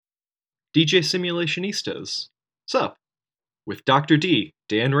DJ Simulationistas. Sup? With Dr. D,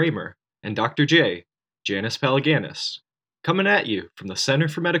 Dan Raymer, and Dr. J, Janice Palaganis, coming at you from the Center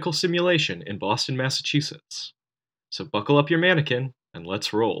for Medical Simulation in Boston, Massachusetts. So buckle up your mannequin and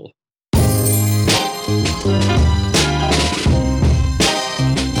let's roll.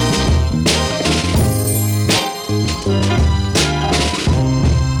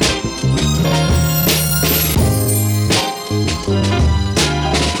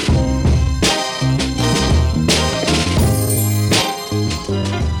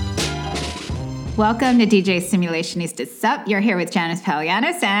 Welcome to DJ Simulationistas. Sup? You're here with Janice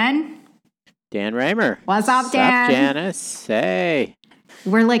Palaganis and Dan Raymer. What's up, Dan? Sup, Janice? Hey.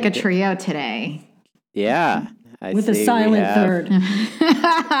 We're like a trio today. Yeah. With a silent third.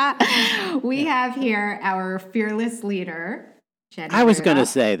 We have here our fearless leader, Jenny I was going to Rudolph.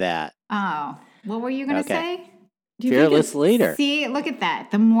 say that. Oh, what were you going to say? Fearless leader. See, look at that.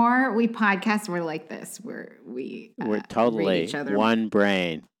 The more we podcast, we're like this. We're totally read each other. one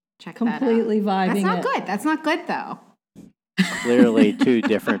brain. Check Completely that out. vibing. That's not good. That's not good, though. Clearly two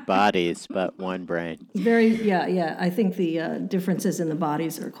different bodies, but one brain. Yeah. I think the differences in the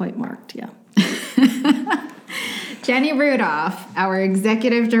bodies are quite marked, yeah. Jenny Rudolph, our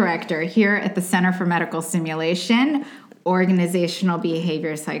executive director here at the Center for Medical Simulation, organizational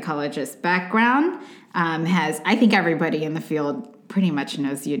behavior psychologist background, I think everybody in the field pretty much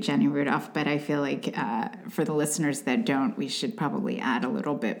knows you, Jenny Rudolph, but I feel like for the listeners that don't, we should probably add a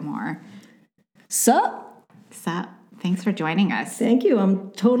little bit more. Sup? Thanks for joining us. Thank you.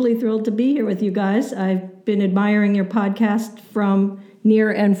 I'm totally thrilled to be here with you guys. I've been admiring your podcast from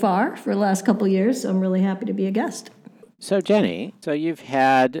near and far for the last couple of years, so I'm really happy to be a guest. So, Jenny, you've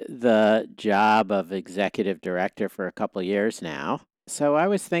had the job of executive director for a couple of years now. So I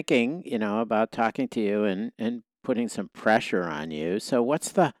was thinking, about talking to you and putting some pressure on you. So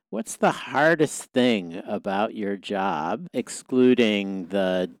what's the hardest thing about your job, excluding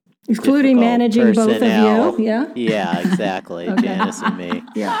managing personnel? Both of you? Yeah. Yeah, exactly. Okay. Janice and me.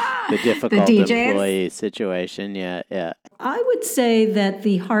 Yeah. The difficult The DJs? employee situation. Yeah. I would say that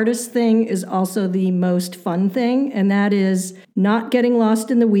the hardest thing is also the most fun thing, and that is not getting lost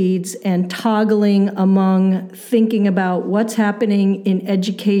in the weeds and toggling among thinking about what's happening in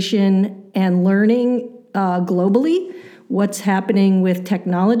education and learning globally, what's happening with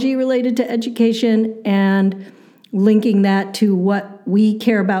technology related to education, and linking that to what we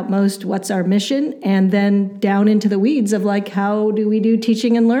care about most, what's our mission, and then down into the weeds of how do we do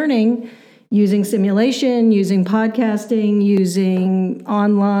teaching and learning using simulation, using podcasting, using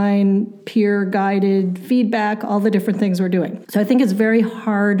online peer-guided feedback, all the different things we're doing. So I think it's very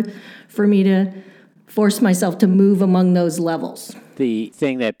hard for me to force myself to move among those levels. The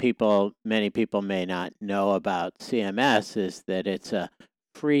thing that many people may not know about CMS is that it's a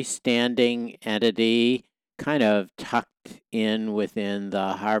freestanding entity kind of tucked in within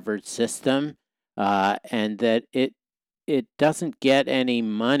the Harvard system, and that it doesn't get any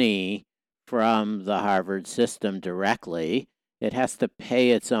money from the Harvard system directly. It has to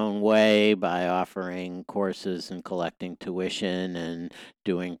pay its own way by offering courses and collecting tuition and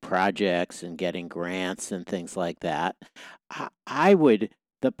doing projects and getting grants and things like that.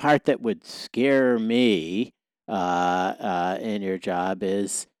 The part that would scare me in your job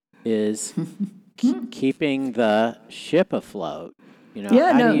is keeping the ship afloat.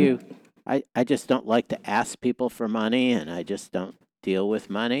 I just don't like to ask people for money, and I just don't deal with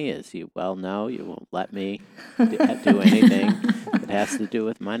money. As you well know, you won't let me do anything that has to do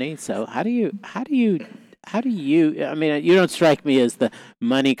with money. So how do you, you don't strike me as the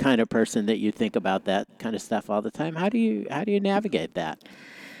money kind of person that you think about that kind of stuff all the time. How do you navigate that?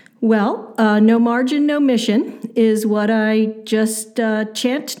 Well, no margin, no mission is what I just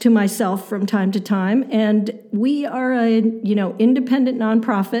chant to myself from time to time. And we are a, independent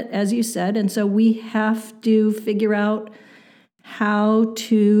nonprofit, as you said. And so we have to figure out how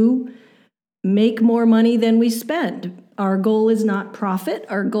to make more money than we spend. Our goal is not profit.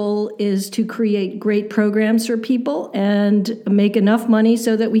 Our goal is to create great programs for people and make enough money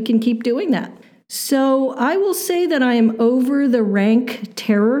so that we can keep doing that. So I will say that I am over the rank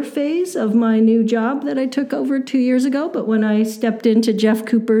terror phase of my new job that I took over 2 years ago. But when I stepped into Jeff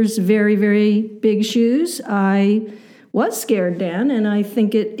Cooper's very, very big shoes, I was scared, Dan, and I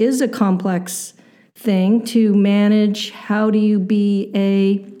think it is a complex thing to manage. How do you be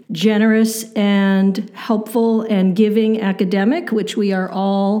a generous and helpful and giving academic, which we are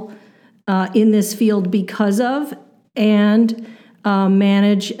all in this field because of, and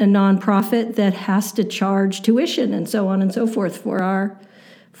manage a nonprofit that has to charge tuition and so on and so forth for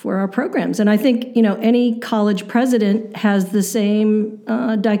for our programs. And I think, any college president has the same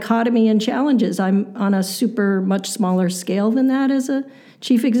dichotomy and challenges. I'm on a much smaller scale than that as a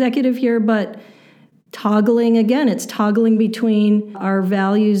chief executive here, but it's toggling between our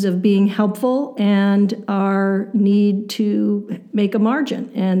values of being helpful and our need to make a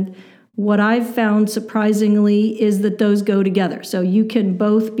margin. And what I've found surprisingly is that those go together. So you can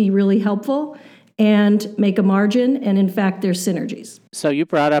both be really helpful and make a margin, and in fact, there's synergies. So you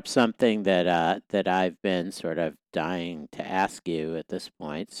brought up something that I've been sort of dying to ask you at this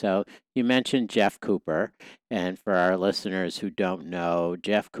point. So you mentioned Jeff Cooper, and for our listeners who don't know,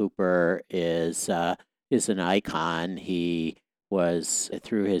 Jeff Cooper is an icon. He was,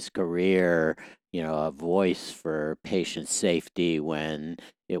 through his career, a voice for patient safety when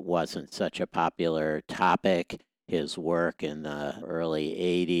it wasn't such a popular topic. His work in the early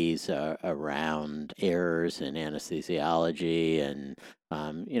 80s around errors in anesthesiology, and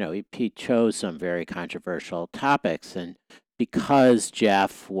he chose some very controversial topics. And because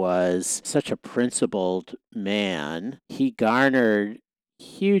Jeff was such a principled man, he garnered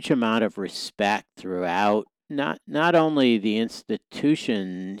huge amount of respect throughout not only the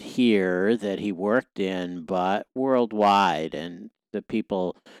institution here that he worked in, but worldwide, and the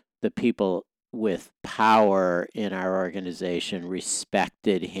people with power in our organization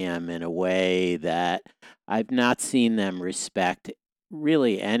respected him in a way that I've not seen them respect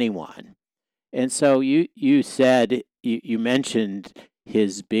really anyone. And so you said, you mentioned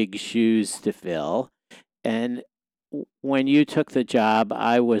his big shoes to fill. And when you took the job,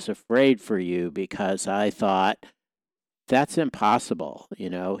 I was afraid for you because I thought that's impossible.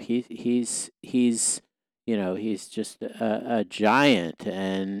 He's just a giant,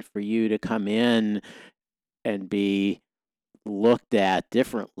 and for you to come in and be looked at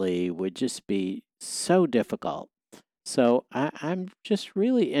differently would just be so difficult. So I'm just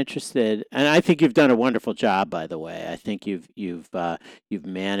really interested, and I think you've done a wonderful job, by the way. I think you've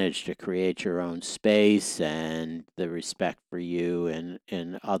managed to create your own space and the respect for you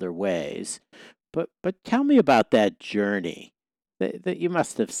in other ways. But tell me about that journey. That you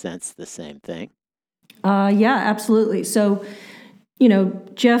must have sensed the same thing. Yeah, absolutely. So,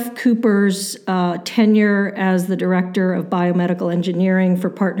 Jeff Cooper's tenure as the director of biomedical engineering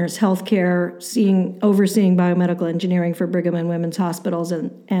for Partners Healthcare, overseeing biomedical engineering for Brigham and Women's Hospitals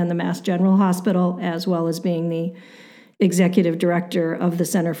and the Mass General Hospital, as well as being the executive director of the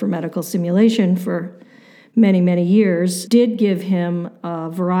Center for Medical Simulation for many, many years, did give him a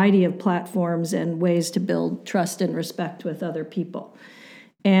variety of platforms and ways to build trust and respect with other people.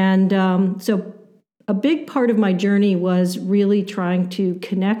 And so a big part of my journey was really trying to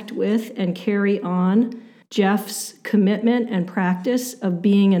connect with and carry on Jeff's commitment and practice of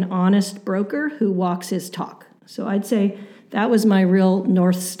being an honest broker who walks his talk. So I'd say that was my real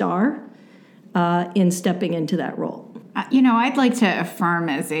North Star in stepping into that role. I'd like to affirm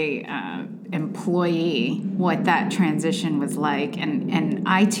as a employee what that transition was like. And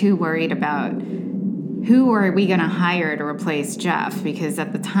I too worried about who are we going to hire to replace Jeff? Because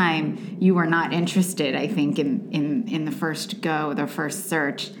at the time, you were not interested, I think, in the first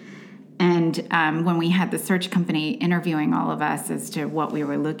search. And when we had the search company interviewing all of us as to what we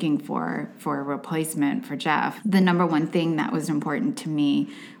were looking for a replacement for Jeff, the number one thing that was important to me,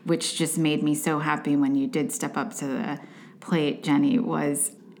 which just made me so happy when you did step up to the plate, Jenny,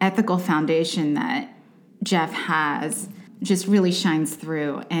 was ethical foundation that Jeff has just really shines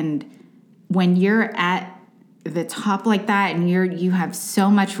through. And when you're at the top like that and you have so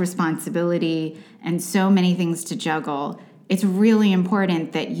much responsibility and so many things to juggle, it's really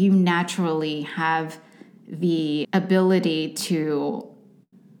important that you naturally have the ability to,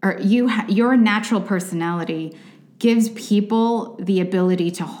 or your natural personality gives people the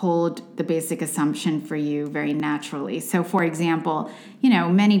ability to hold the basic assumption for you very naturally. So, for example,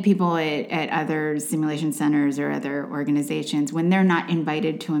 many people at other simulation centers or other organizations, when they're not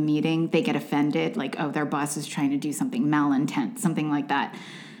invited to a meeting, they get offended, like, oh, their boss is trying to do something malintent, something like that.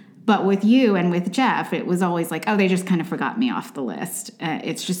 But with you and with Jeff, it was always like, oh, they just kind of forgot me off the list.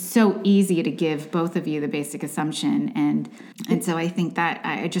 It's just so easy to give both of you the basic assumption. And so I think that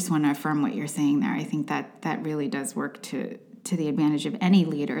I just want to affirm what you're saying there. I think that really does work to the advantage of any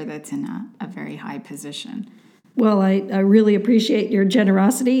leader that's in a very high position. Well, I really appreciate your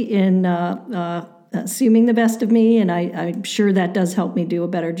generosity in assuming the best of me, and I'm sure that does help me do a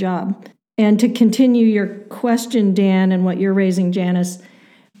better job. And to continue your question, Dan, and what you're raising, Janice,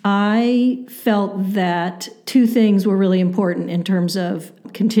 I felt that two things were really important in terms of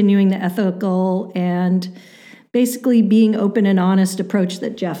continuing the ethical and basically being open and honest approach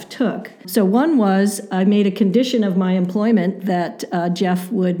that Jeff took. So one was I made a condition of my employment that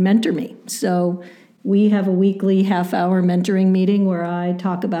Jeff would mentor me. So we have a weekly half-hour mentoring meeting where I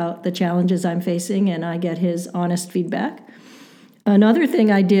talk about the challenges I'm facing and I get his honest feedback. Another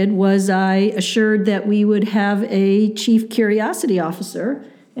thing I did was I assured that we would have a chief curiosity officer,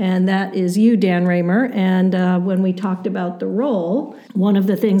 and that is you, Dan Raymer. And when we talked about the role, one of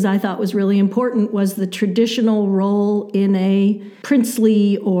the things I thought was really important was the traditional role in a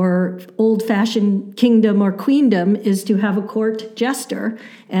princely or old-fashioned kingdom or queendom is to have a court jester.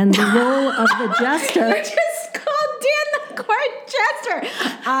 And the role of the jester... You just called Dan the court jester.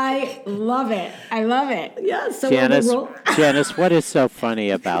 I love it. I love it. Yeah, so Janice, what is so funny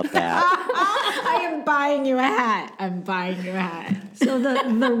about that? I am buying you a hat. So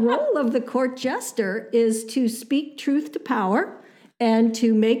the role of the court jester is to speak truth to power and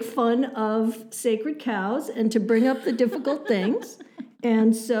to make fun of sacred cows and to bring up the difficult things.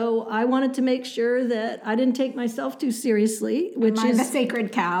 And so I wanted to make sure that I didn't take myself too seriously, which is the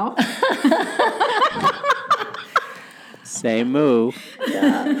sacred cow. Say moo.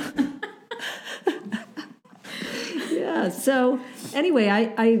 Yeah. So anyway,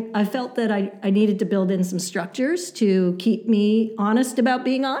 I felt that I needed to build in some structures to keep me honest about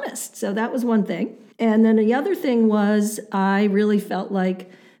being honest. So that was one thing. And then the other thing was I really felt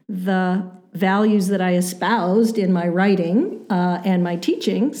like the values that I espoused in my writing and my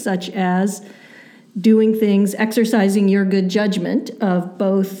teaching, such as doing things, exercising your good judgment of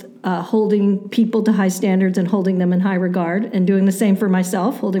both holding people to high standards and holding them in high regard, and doing the same for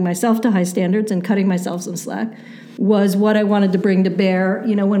myself, holding myself to high standards and cutting myself some slack, was what I wanted to bring to bear,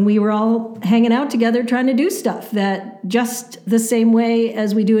 when we were all hanging out together trying to do stuff, that just the same way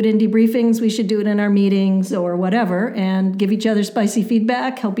as we do it in debriefings, we should do it in our meetings or whatever, and give each other spicy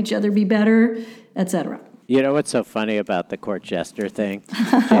feedback, help each other be better, etc. You know what's so funny about the court jester thing,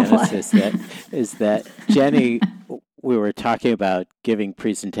 Janice, is that Jenny, we were talking about giving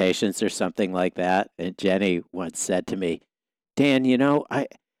presentations or something like that, and Jenny once said to me, Dan, I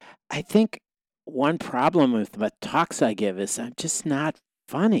think one problem with the talks I give is I'm just not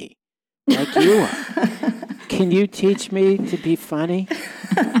funny like you are. Can you teach me to be funny?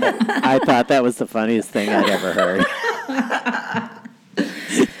 I thought that was the funniest thing I'd ever heard.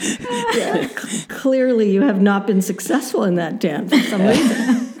 Yeah, clearly you have not been successful in that, Dan, for some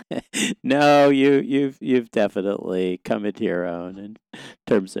reason. No, you've definitely come into your own in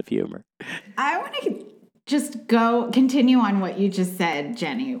terms of humor. I want to just continue on what you just said,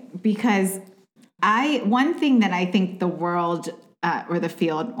 Jenny, because one thing that I think the world or the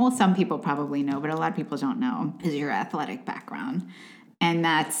field, well, some people probably know, but a lot of people don't know, is your athletic background. And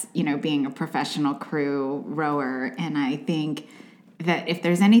that's, being a professional crew rower. And I think that if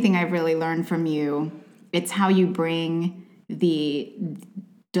there's anything I've really learned from you, it's how you bring the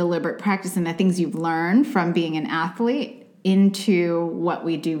deliberate practice and the things you've learned from being an athlete into what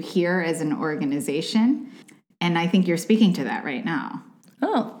we do here as an organization. And I think you're speaking to that right now.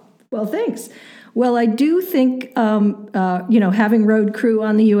 Oh, well, thanks. Well, I do think, having road crew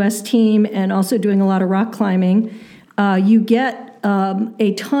on the U.S. team and also doing a lot of rock climbing, you get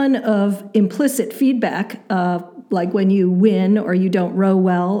a ton of implicit feedback, like when you win or you don't row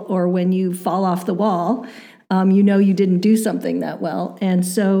well or when you fall off the wall, you didn't do something that well. And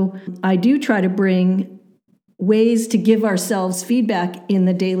so I do try to bring ways to give ourselves feedback in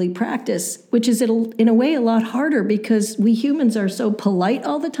the daily practice, which is in a way a lot harder because we humans are so polite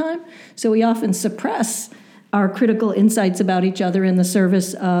all the time. So we often suppress our critical insights about each other in the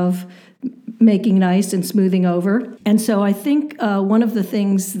service of making nice and smoothing over. And so I think one of the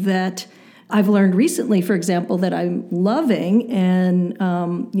things that I've learned recently, for example, that I'm loving, and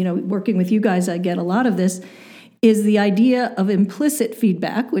working with you guys, I get a lot of this, is the idea of implicit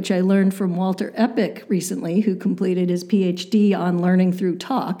feedback, which I learned from Walter Epic recently, who completed his PhD on learning through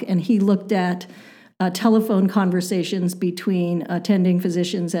talk, and he looked at telephone conversations between attending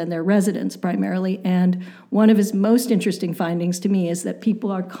physicians and their residents primarily. And one of his most interesting findings to me is that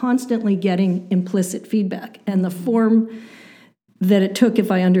people are constantly getting implicit feedback, and the form that it took,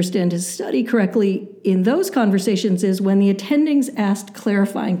 if I understand his study correctly, in those conversations is when the attendings asked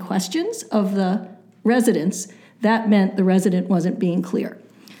clarifying questions of the residents, that meant the resident wasn't being clear.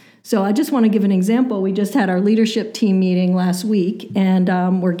 So I just want to give an example. We just had our leadership team meeting last week,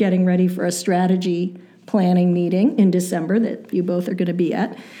 and we're getting ready for a strategy planning meeting in December that you both are going to be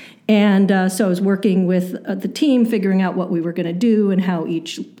at. And so I was working with the team, figuring out what we were going to do and how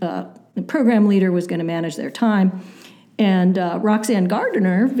each program leader was going to manage their time. And Roxanne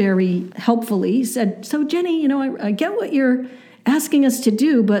Gardner very helpfully said, so Jenny, I get what you're asking us to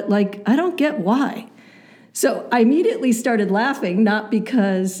do, but I don't get why. So I immediately started laughing, not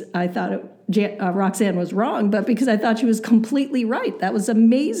because I thought Roxanne was wrong, but because I thought she was completely right. That was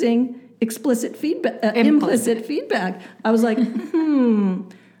amazing implicit feedback. I was like,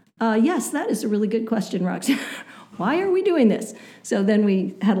 yes, that is a really good question, Roxanne. Why are we doing this? So then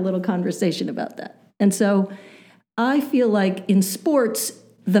we had a little conversation about that. And so I feel like in sports,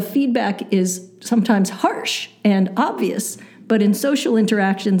 the feedback is sometimes harsh and obvious, but in social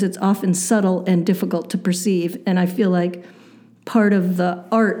interactions, it's often subtle and difficult to perceive. And I feel like part of the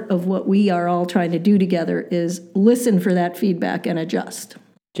art of what we are all trying to do together is listen for that feedback and adjust.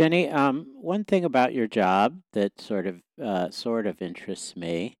 Jenny, one thing about your job that sort of interests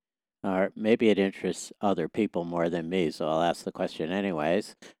me, or maybe it interests other people more than me, so I'll ask the question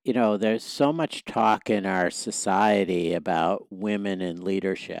anyways. You know, there's so much talk in our society about women in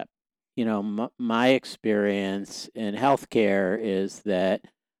leadership. You know, my experience in healthcare is that,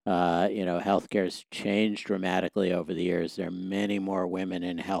 healthcare has changed dramatically over the years. There are many more women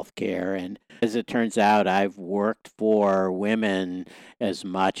in healthcare. And as it turns out, I've worked for women as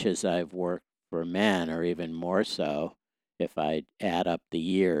much as I've worked for men, or even more so if I add up the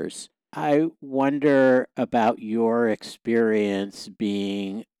years. I wonder about your experience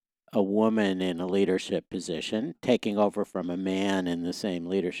being a woman in a leadership position, taking over from a man in the same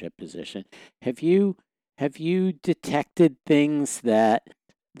leadership position. Have you detected things that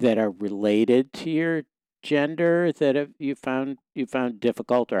are related to your gender that you found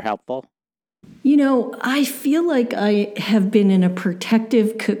difficult or helpful? You know, I feel like I have been in a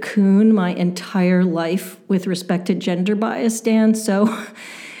protective cocoon my entire life with respect to gender bias, Dan. So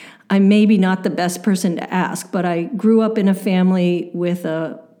I'm maybe not the best person to ask, but I grew up in a family with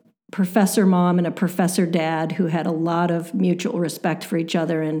a professor mom and a professor dad who had a lot of mutual respect for each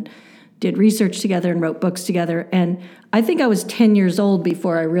other and did research together and wrote books together. And I think I was 10 years old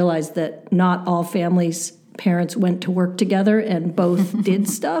before I realized that not all families' parents went to work together and both did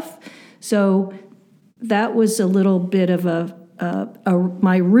stuff. So that was a little bit of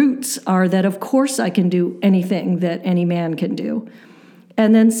my roots are that, of course, I can do anything that any man can do.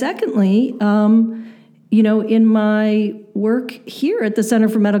 And then secondly, in my work here at the Center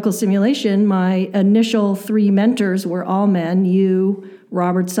for Medical Simulation, my initial 3 mentors were all men, you,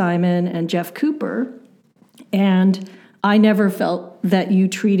 Robert Simon, and Jeff Cooper. And I never felt that you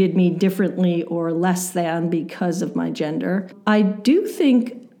treated me differently or less than because of my gender. I do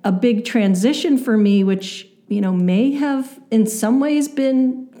think a big transition for me, which, may have in some ways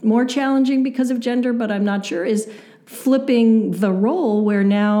been more challenging because of gender, but I'm not sure, is flipping the role where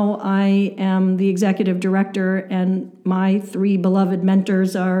now I am the executive director and my 3 beloved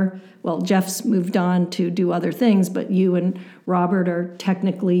mentors are, Jeff's moved on to do other things, but you and Robert are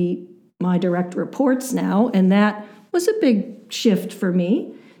technically my direct reports now. And that was a big shift for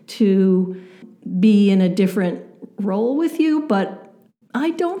me to be in a different role with you, but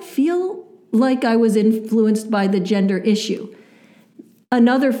I don't feel like I was influenced by the gender issue.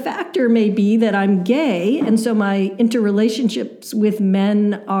 Another factor may be that I'm gay, and so my interrelationships with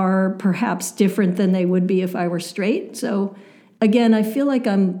men are perhaps different than they would be if I were straight. So again, I feel like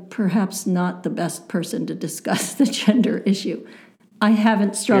I'm perhaps not the best person to discuss the gender issue. I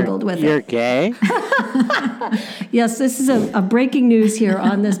haven't struggled with it. You're gay? Yes, this is a breaking news here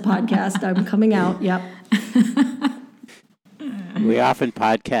on this podcast. I'm coming out, yep. We often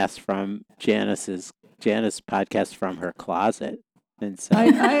podcast from Janice podcasts from her closet. And so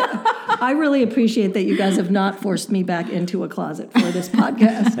I really appreciate that you guys have not forced me back into a closet for this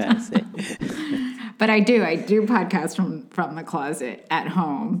podcast. But I do podcast from the closet at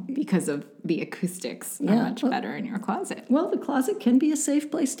home because of the acoustics are much better in your closet. Well, the closet can be a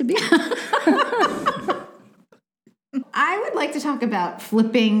safe place to be. I would like to talk about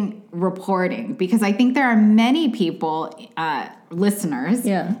flipping reporting because I think there are many people, listeners,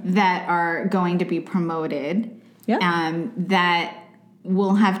 that are going to be promoted that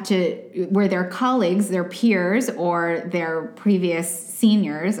will have to, where their colleagues, their peers, or their previous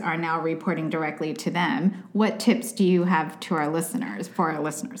seniors are now reporting directly to them. What tips do you have for our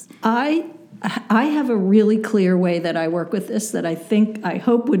listeners? I have a really clear way that I work with this that I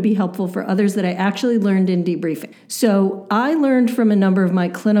hope would be helpful for others that I actually learned in debriefing. So I learned from a number of my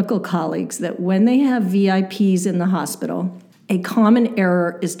clinical colleagues that when they have VIPs in the hospital, a common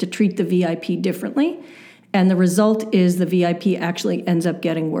error is to treat the VIP differently. And the result is the VIP actually ends up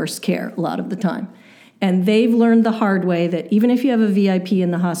getting worse care a lot of the time. And they've learned the hard way that even if you have a VIP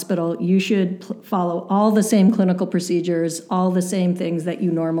in the hospital, you should follow all the same clinical procedures, all the same things that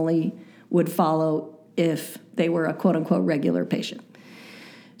you normally would follow if they were a quote-unquote regular patient.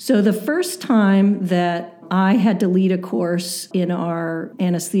 So the first time that I had to lead a course in our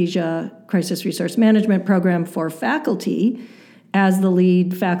anesthesia crisis resource management program for faculty, as the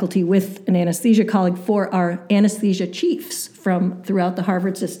lead faculty with an anesthesia colleague for our anesthesia chiefs from throughout the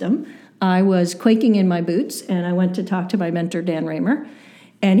Harvard system, I was quaking in my boots, and I went to talk to my mentor, Dan Raymer,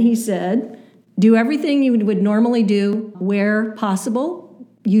 and he said, do everything you would normally do where possible,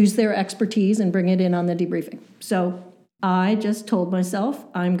 use their expertise and bring it in on the debriefing. So I just told myself,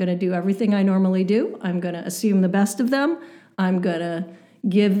 I'm going to do everything I normally do. I'm going to assume the best of them. I'm going to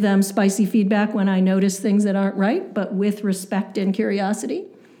give them spicy feedback when I notice things that aren't right, but with respect and curiosity.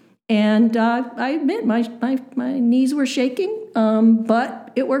 And I admit my knees were shaking,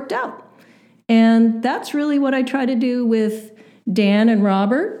 but it worked out. And that's really what I try to do with Dan and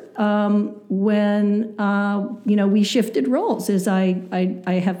Robert when we shifted roles. Is I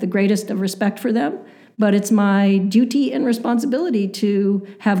have the greatest of respect for them, but it's my duty and responsibility to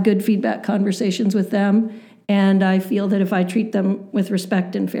have good feedback conversations with them. And I feel that if I treat them with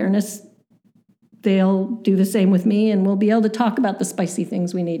respect and fairness, they'll do the same with me, and we'll be able to talk about the spicy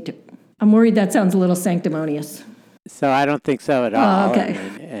things we need to. I'm worried that sounds a little sanctimonious. So I don't think so at all. Oh, okay.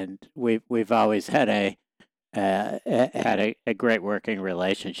 And we've always had a great working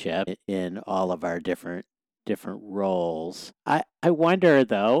relationship in all of our different roles. I wonder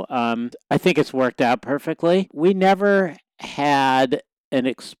though. I think it's worked out perfectly. We never had an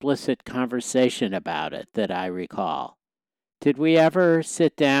explicit conversation about it that I recall. Did we ever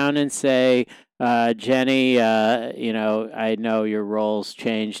sit down and say, Jenny, I know your role's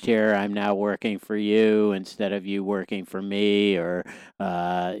changed here. I'm now working for you instead of you working for me, or,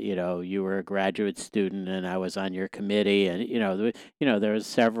 you were a graduate student and I was on your committee, and, there was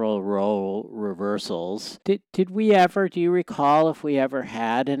several role reversals. Did we ever, do you recall if we ever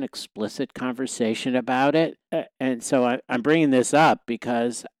had an explicit conversation about it? And so I'm bringing this up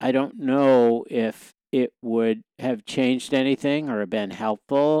because I don't know if it would have changed anything or been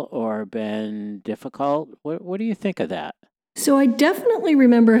helpful or been difficult. What do you think of that? So I definitely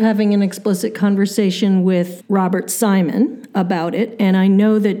remember having an explicit conversation with Robert Simon about it. And I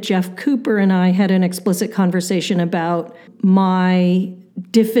know that Jeff Cooper and I had an explicit conversation about my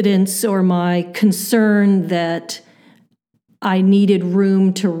diffidence or my concern that I needed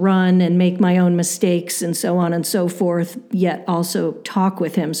room to run and make my own mistakes and so on and so forth, yet also talk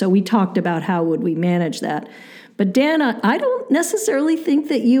with him. So we talked about how would we manage that. But Dan, I don't necessarily think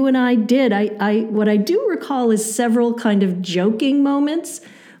that you and I did. What I do recall is several kind of joking moments.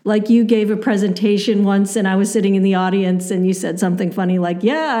 Like you gave a presentation once and I was sitting in the audience and you said something funny like,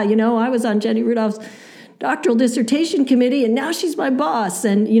 yeah, I was on Jenny Rudolph's doctoral dissertation committee and now she's my boss.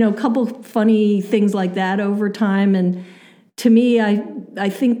 And, a couple funny things like that over time. And to me, I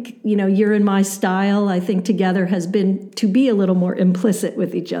think, you're in my style. I think together has been to be a little more implicit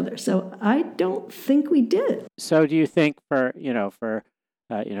with each other. So I don't think we did. So do you think Janice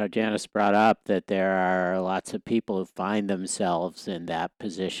brought up that there are lots of people who find themselves in that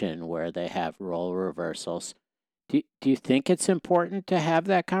position where they have role reversals. Do you think it's important to have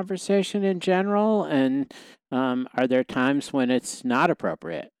that conversation in general? And are there times when it's not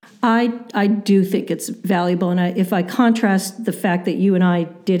appropriate? I do think it's valuable. And if I contrast the fact that you and I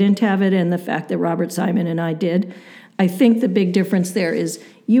didn't have it and the fact that Robert Simon and I did, I think the big difference there is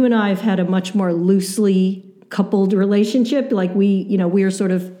you and I have had a much more loosely coupled relationship. Like we are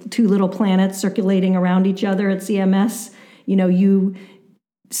sort of two little planets circulating around each other at CMS. You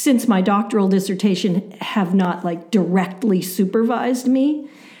since my doctoral dissertation have not directly supervised me,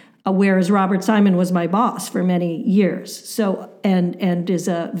 whereas Robert Simon was my boss for many years. So and is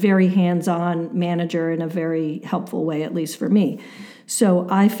a very hands-on manager in a very helpful way, at least for me. So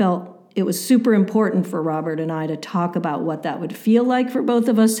I felt it was super important for Robert and I to talk about what that would feel like for both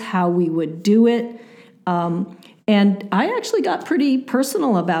of us, how we would do it. And I actually got pretty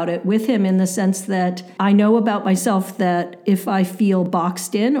personal about it with him in the sense that I know about myself that if I feel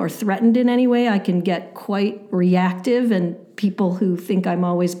boxed in or threatened in any way, I can get quite reactive, and people who think I'm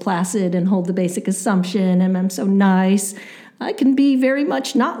always placid and hold the basic assumption and I'm so nice, I can be very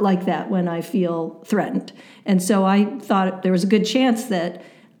much not like that when I feel threatened. And so I thought there was a good chance that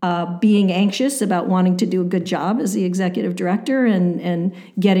being anxious about wanting to do a good job as the executive director and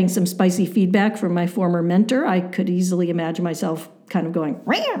getting some spicy feedback from my former mentor, I could easily imagine myself kind of going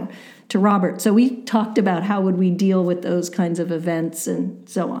Ram! To Robert. So we talked about how would we deal with those kinds of events and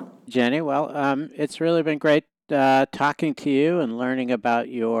so on. Jenny, well, it's really been great talking to you and learning about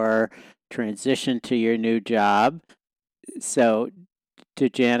your transition to your new job. So do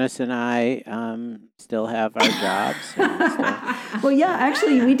Janice and I still have our jobs? Well, yeah,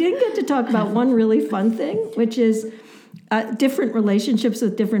 actually, we did get to talk about one really fun thing, which is different relationships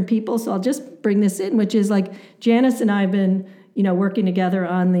with different people. So I'll just bring this in, which is like Janice and I have been, working together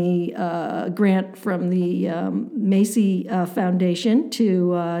on the grant from the Macy Foundation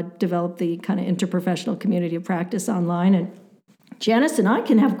to develop the kind of interprofessional community of practice online. And Janice and I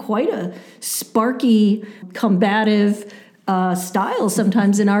can have quite a sparky, combative style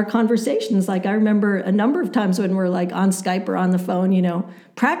sometimes in our conversations. Like I remember a number of times when we're like on Skype or on the phone,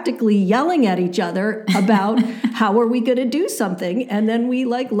 practically yelling at each other about how are we going to do something, and then we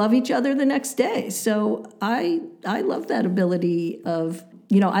like love each other the next day. So I love that ability of,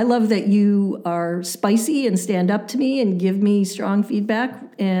 I love that you are spicy and stand up to me and give me strong feedback,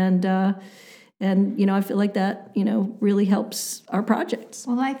 and I feel like that really helps our projects.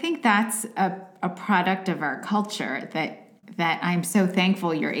 Well, I think that's a product of our culture that I'm so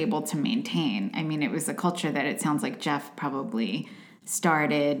thankful you're able to maintain. I mean, it was a culture that it sounds like Jeff probably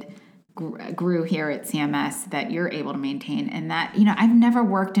started, grew here at CMS, that you're able to maintain. And that, I've never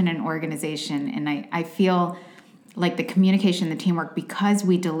worked in an organization, and I feel like the communication, the teamwork, because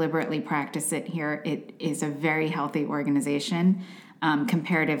we deliberately practice it here, it is a very healthy organization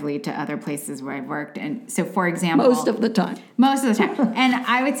comparatively to other places where I've worked. And so, for example... Most of the time. And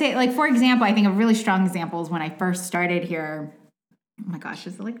I would say, like, for example, I think a really strong example is when I first started here. Oh my gosh,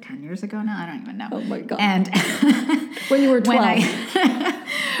 is it like 10 years ago now? I don't even know. Oh my God. And when you were 12. I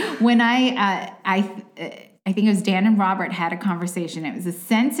think it was Dan and Robert had a conversation. It was a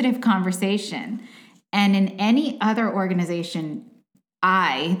sensitive conversation. And in any other organization,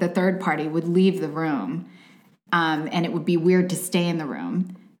 I, the third party, would leave the room. And it would be weird to stay in the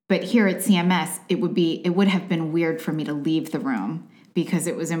room. But here at CMS, it would have been weird for me to leave the room, because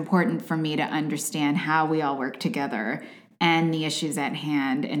it was important for me to understand how we all work together and the issues at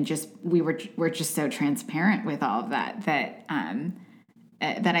hand. And we're just so transparent with all of that that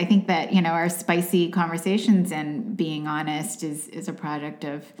I think that, our spicy conversations and being honest is a product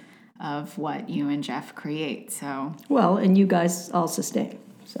of what you and Jeff create. So well, and you guys all sustain.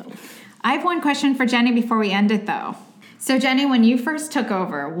 So I have one question for Jenny before we end it, though. So, Jenny, when you first took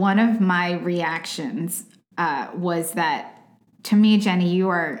over, one of my reactions was that, to me, Jenny, you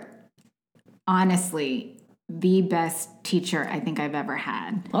are honestly the best teacher I think I've ever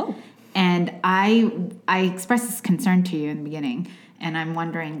had. Oh. And I expressed this concern to you in the beginning, and I'm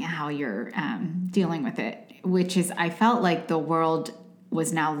wondering how you're dealing with it, which is I felt like the world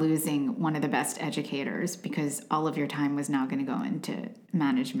was now losing one of the best educators, because all of your time was now going to go into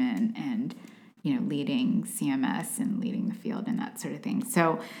management and, leading CMS and leading the field and that sort of thing.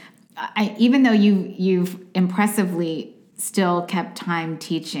 So even though you've impressively still kept time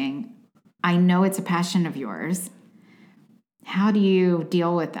teaching, I know it's a passion of yours. How do you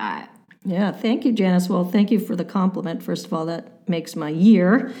deal with that? Yeah, thank you, Janice. Well, thank you for the compliment. First of all, that makes my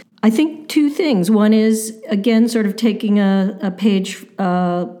year. I think two things. One is, again, sort of taking a page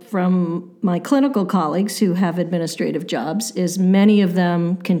from my clinical colleagues who have administrative jobs, is many of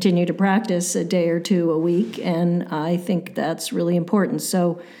them continue to practice a day or two a week, and I think that's really important.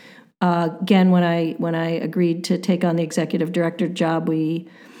 So, again, when I agreed to take on the executive director job,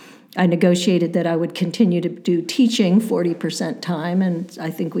 I negotiated that I would continue to do teaching 40% time, and I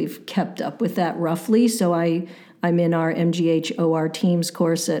think we've kept up with that roughly. So I'm in our MGH OR Teams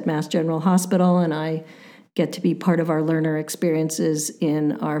course at Mass General Hospital, and I get to be part of our learner experiences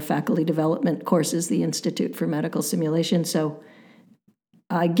in our faculty development courses, the Institute for Medical Simulation. So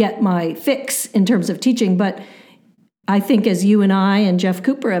I get my fix in terms of teaching, but I think as you and I and Jeff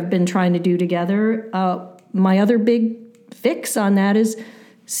Cooper have been trying to do together, my other big fix on that is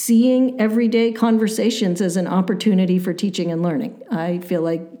seeing everyday conversations as an opportunity for teaching and learning. I feel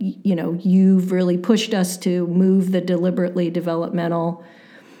like, you've really pushed us to move the deliberately developmental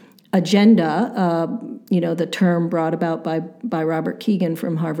agenda, the term brought about by Robert Keegan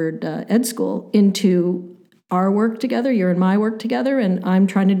from Harvard Ed School, into our work together, your and my work together, and I'm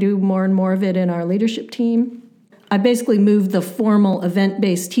trying to do more and more of it in our leadership team. I basically moved the formal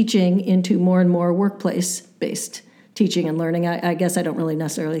event-based teaching into more and more workplace-based teaching and learning. I guess I don't really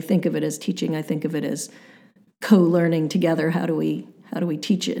necessarily think of it as teaching. I think of it as co-learning together. How do we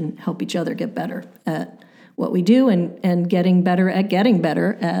teach it and help each other get better at what we do, and getting better at getting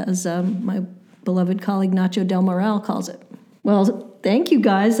better, as my beloved colleague Nacho Del Moral calls it. Well, thank you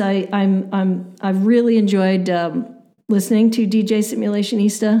guys. I've really enjoyed listening to DJ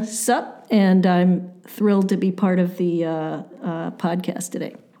Simulationista Sup, and I'm thrilled to be part of the podcast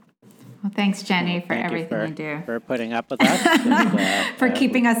today. Well, thanks, Jenny, for everything you do. For putting up with us. And, for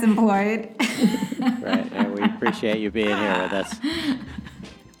keeping us employed. Right. And we appreciate you being here with us.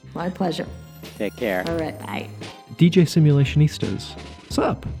 My pleasure. Take care. All right. Bye. DJ Simulationistas,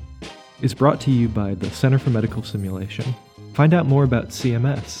 sup? is brought to you by the Center for Medical Simulation. Find out more about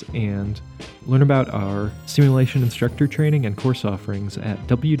CMS and learn about our simulation instructor training and course offerings at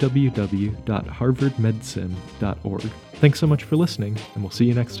www.harvardmedsim.org. Thanks so much for listening, and we'll see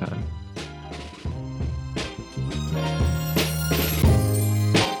you next time.